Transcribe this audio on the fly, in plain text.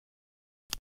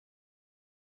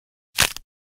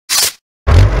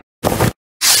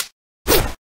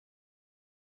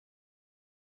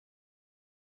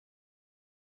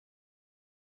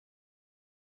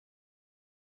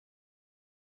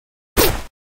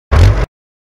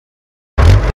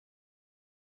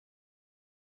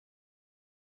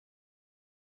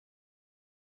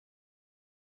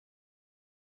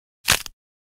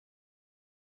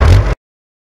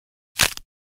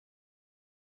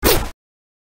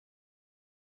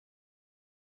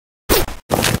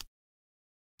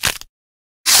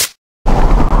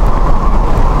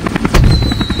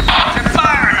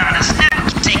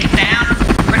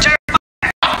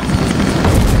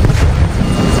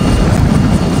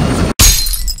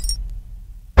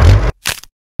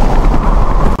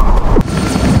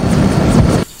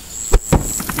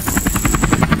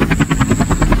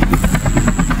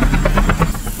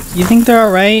You think they're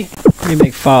alright? Pretty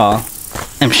big fall.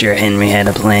 I'm sure Henry had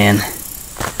a plan.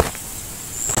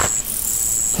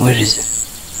 What is it?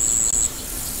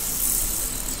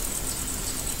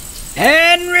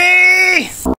 Henry!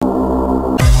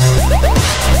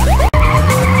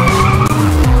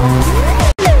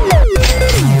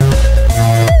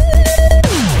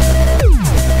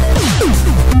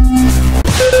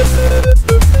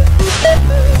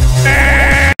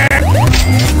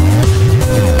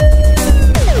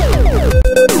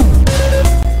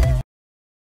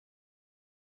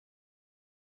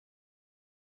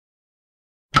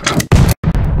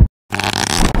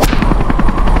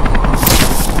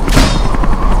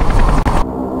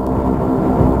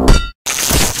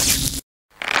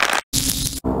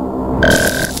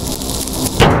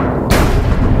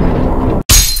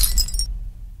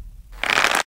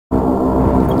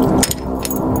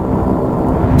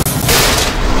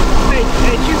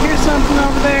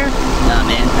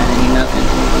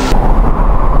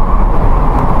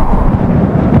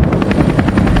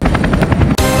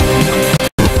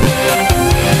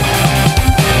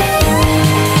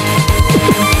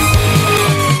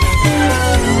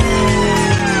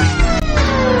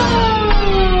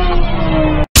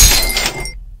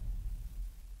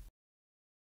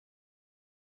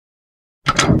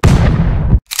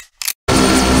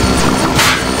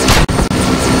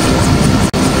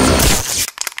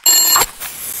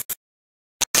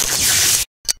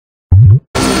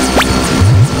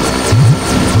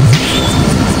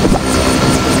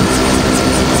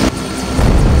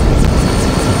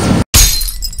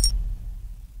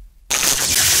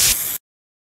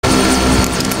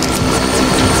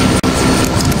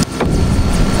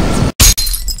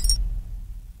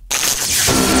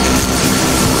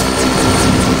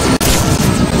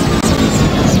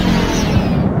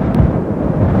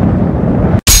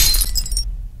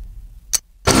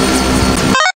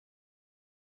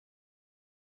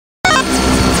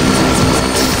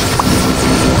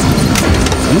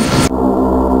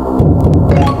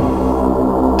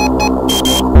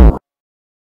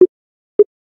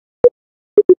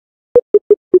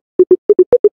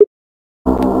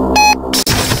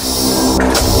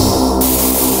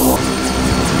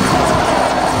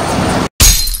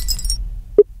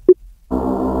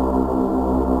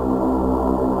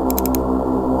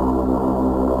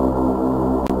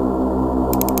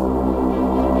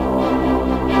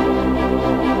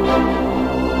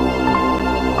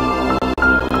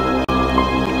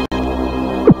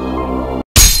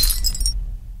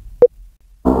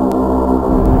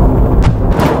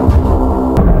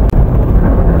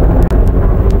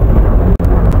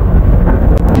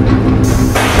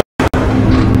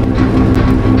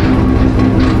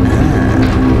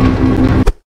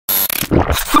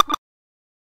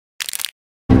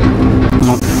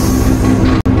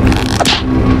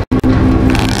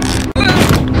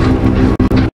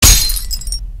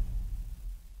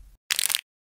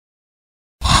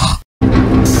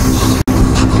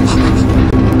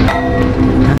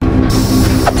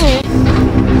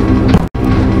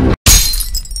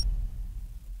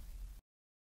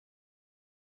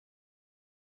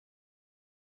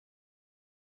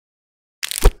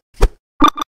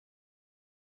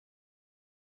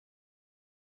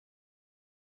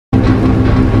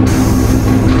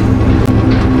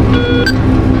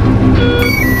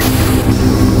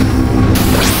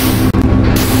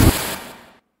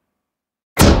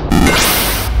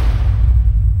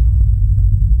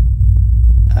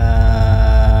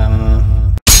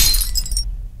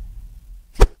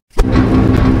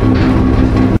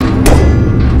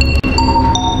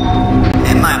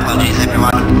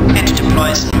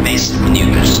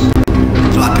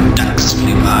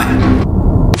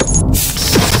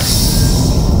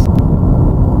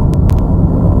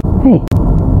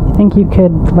 Think you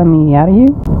could let me out of here?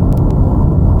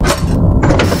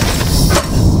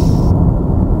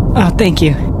 Oh, thank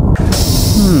you.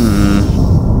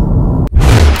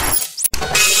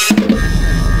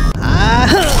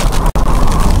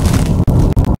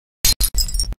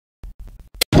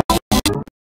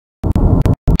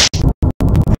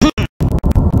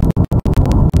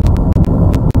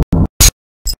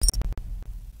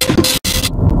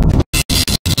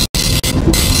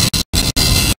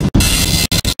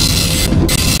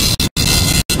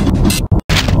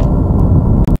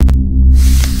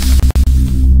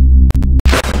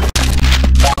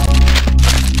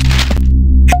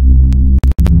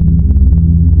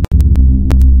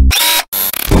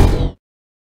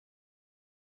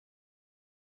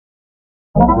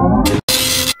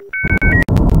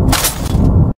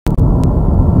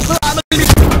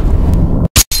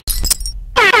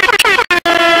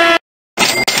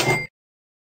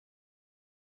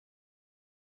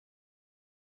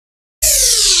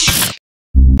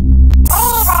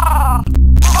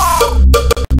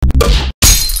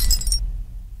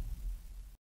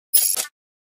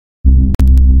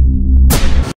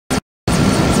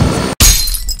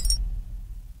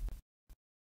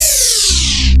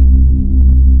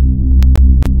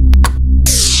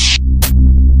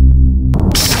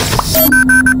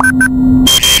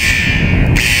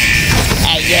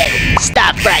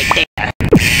 Right there.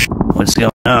 What's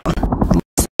going on?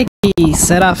 Looks like he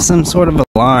set off some sort of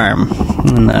alarm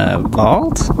in the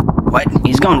vault. What?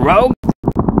 He's gone rogue?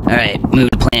 Alright,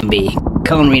 move to plan B.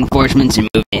 Cone reinforcements and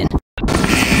move in.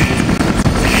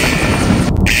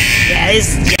 Yeah,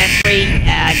 this is Jeffrey.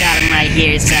 I got him right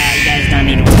here, so you guys don't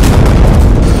need to...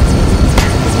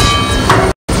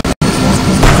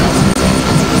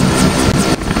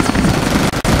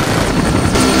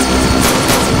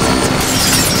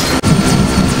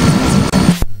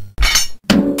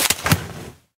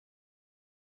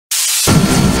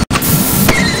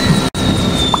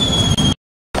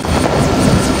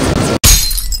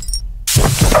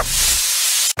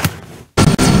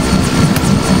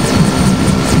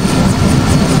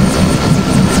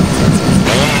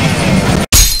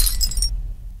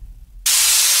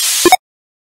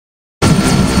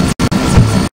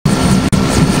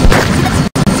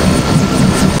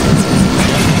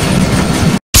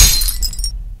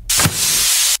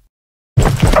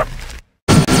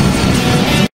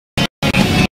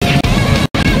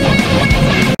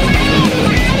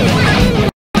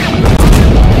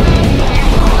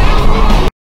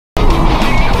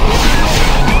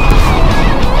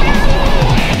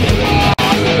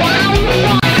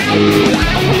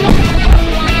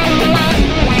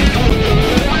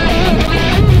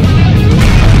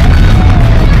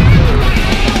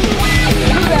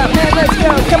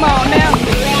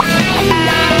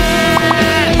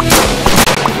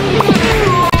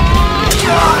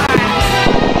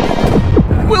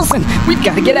 We've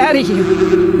got to get out of here.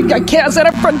 We've got chaos at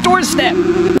our front doorstep.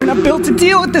 We're not built to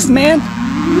deal with this, man.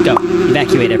 Go.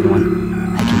 Evacuate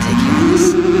everyone. I can take care of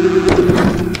this.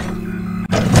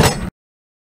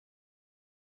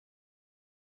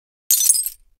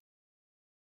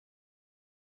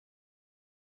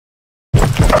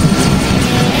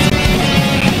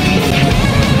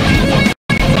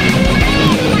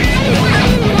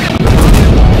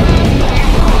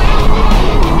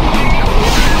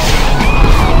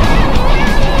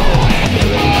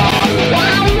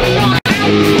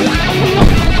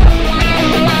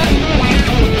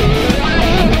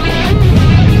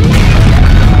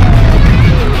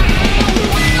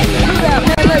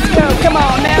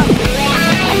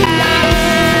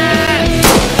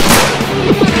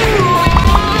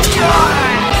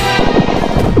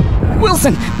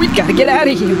 We've got to get out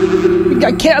of here. We've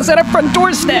got chaos at our front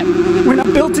doorstep. We're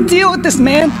not built to deal with this,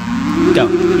 man. Go.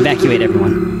 Evacuate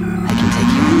everyone. I can take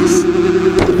care of this.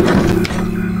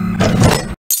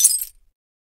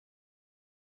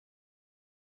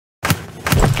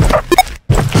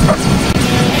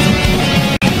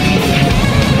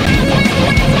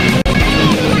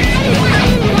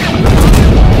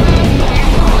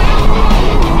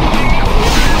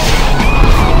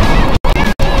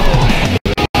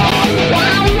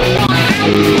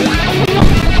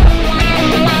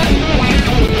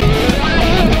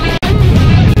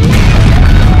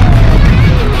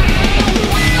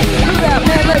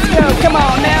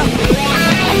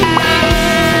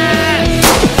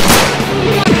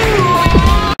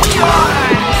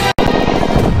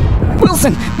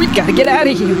 We've got to get out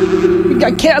of here. We've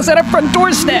got chaos at our front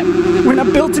doorstep. We're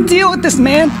not built to deal with this,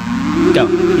 man. Go.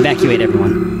 Evacuate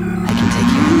everyone. I can take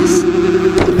care of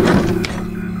this.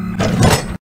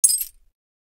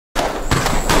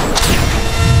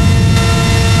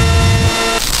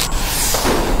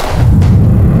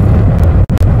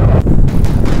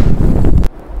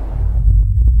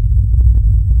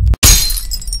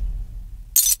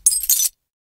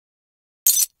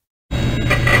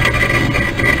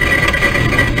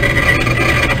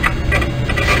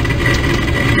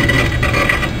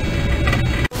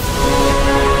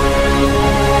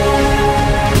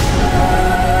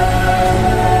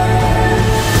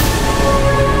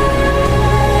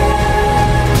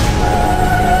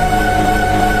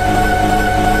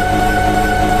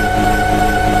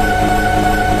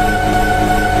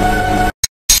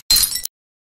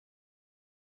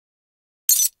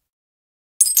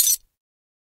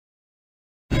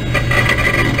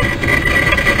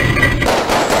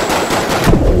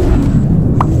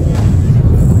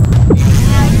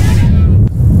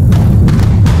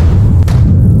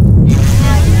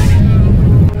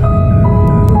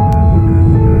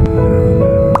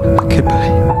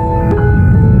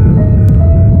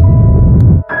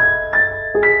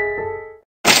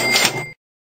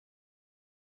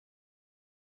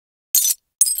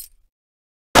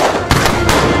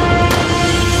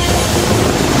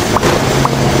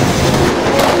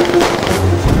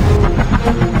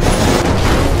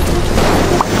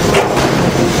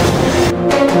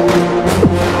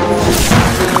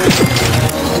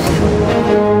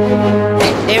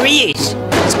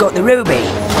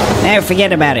 No,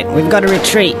 forget about it. We've got to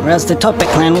retreat, or else the Topic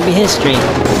clan will be history.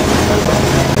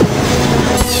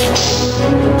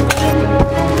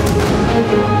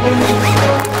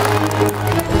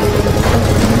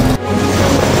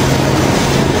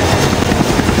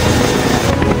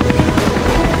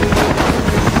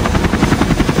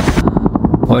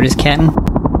 Orders, Captain?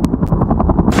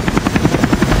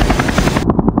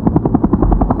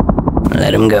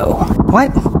 Let him go.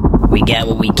 What? We got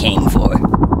what we came for.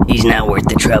 He's not worth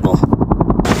the trouble.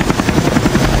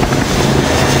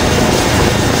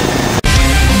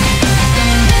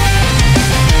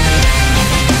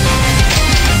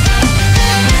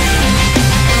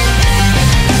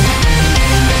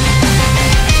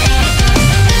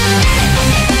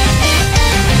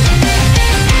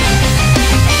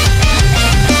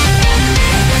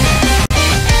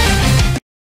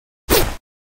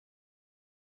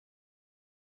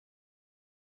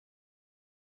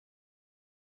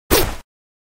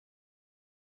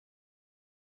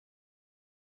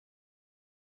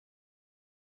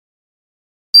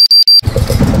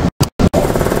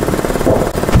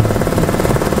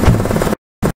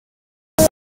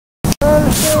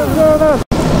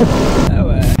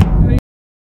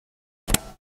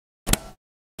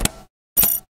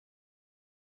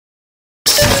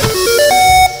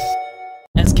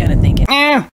 That's kind of thinking.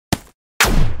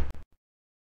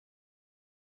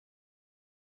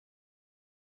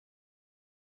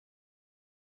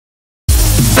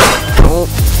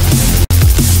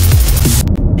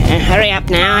 Hurry up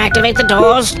now, activate the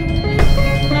doors.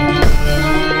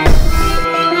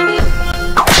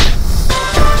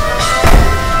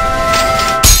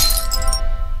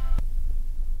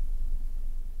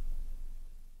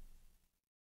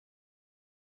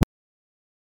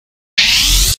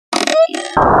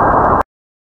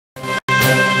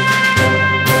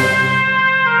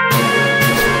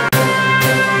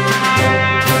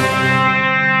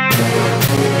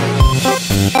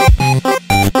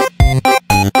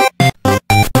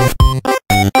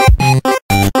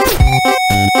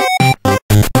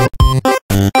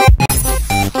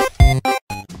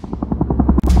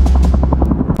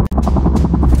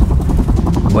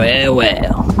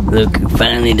 Well, look who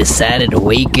finally decided to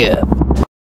wake up.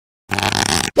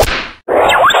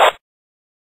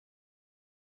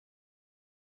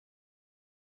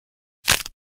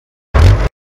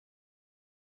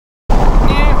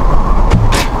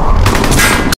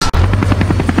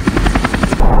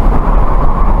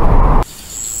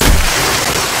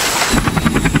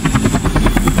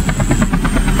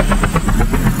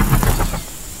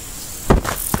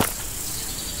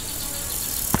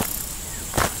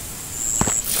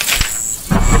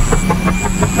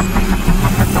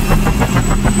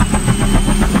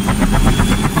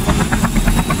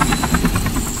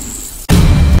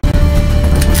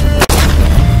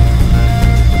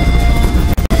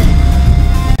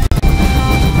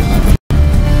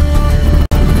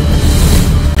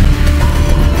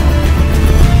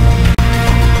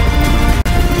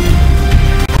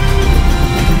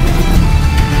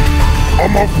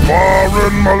 I'm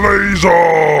firing my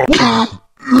laser!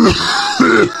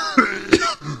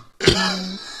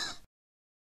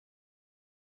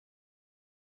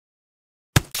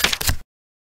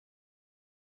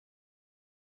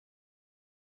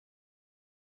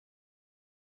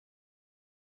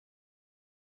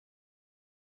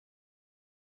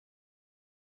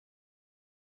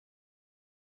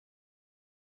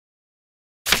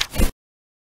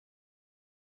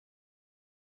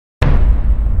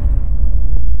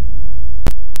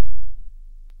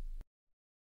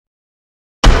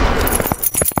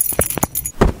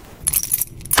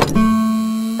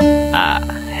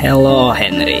 Hello,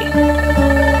 Henry.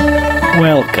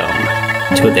 Welcome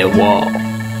to the wall.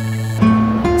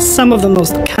 Some of the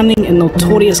most cunning and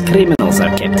notorious criminals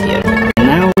are kept here. And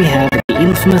now we have the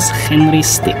infamous Henry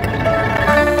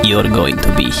Stickmin. You're going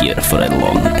to be here for a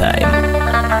long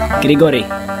time. Grigori,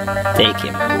 take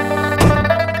him.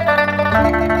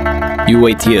 You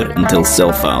wait here until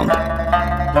cell found.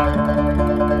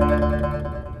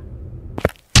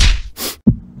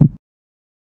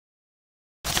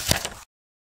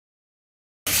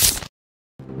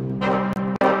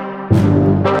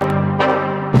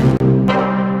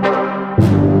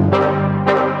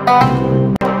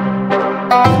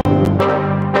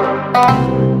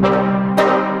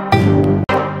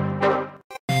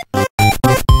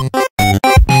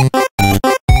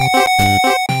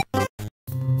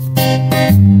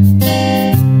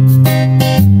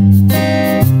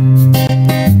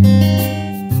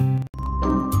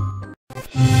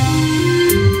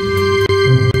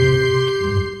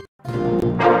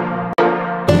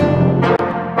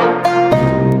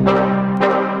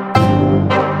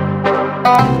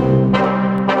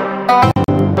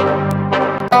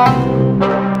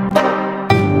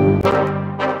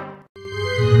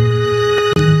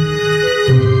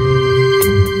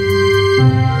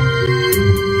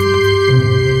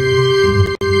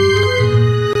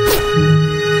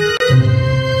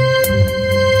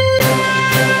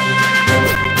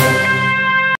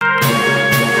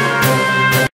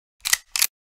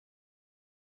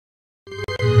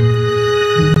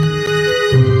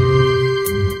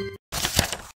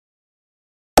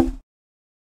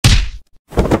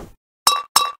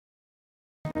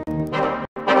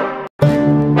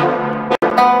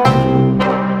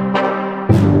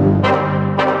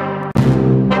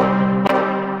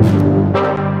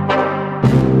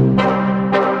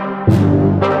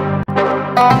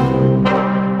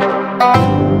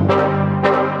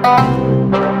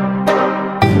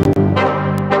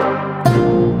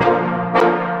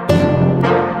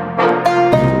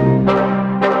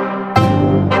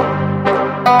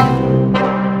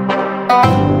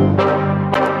 Bye.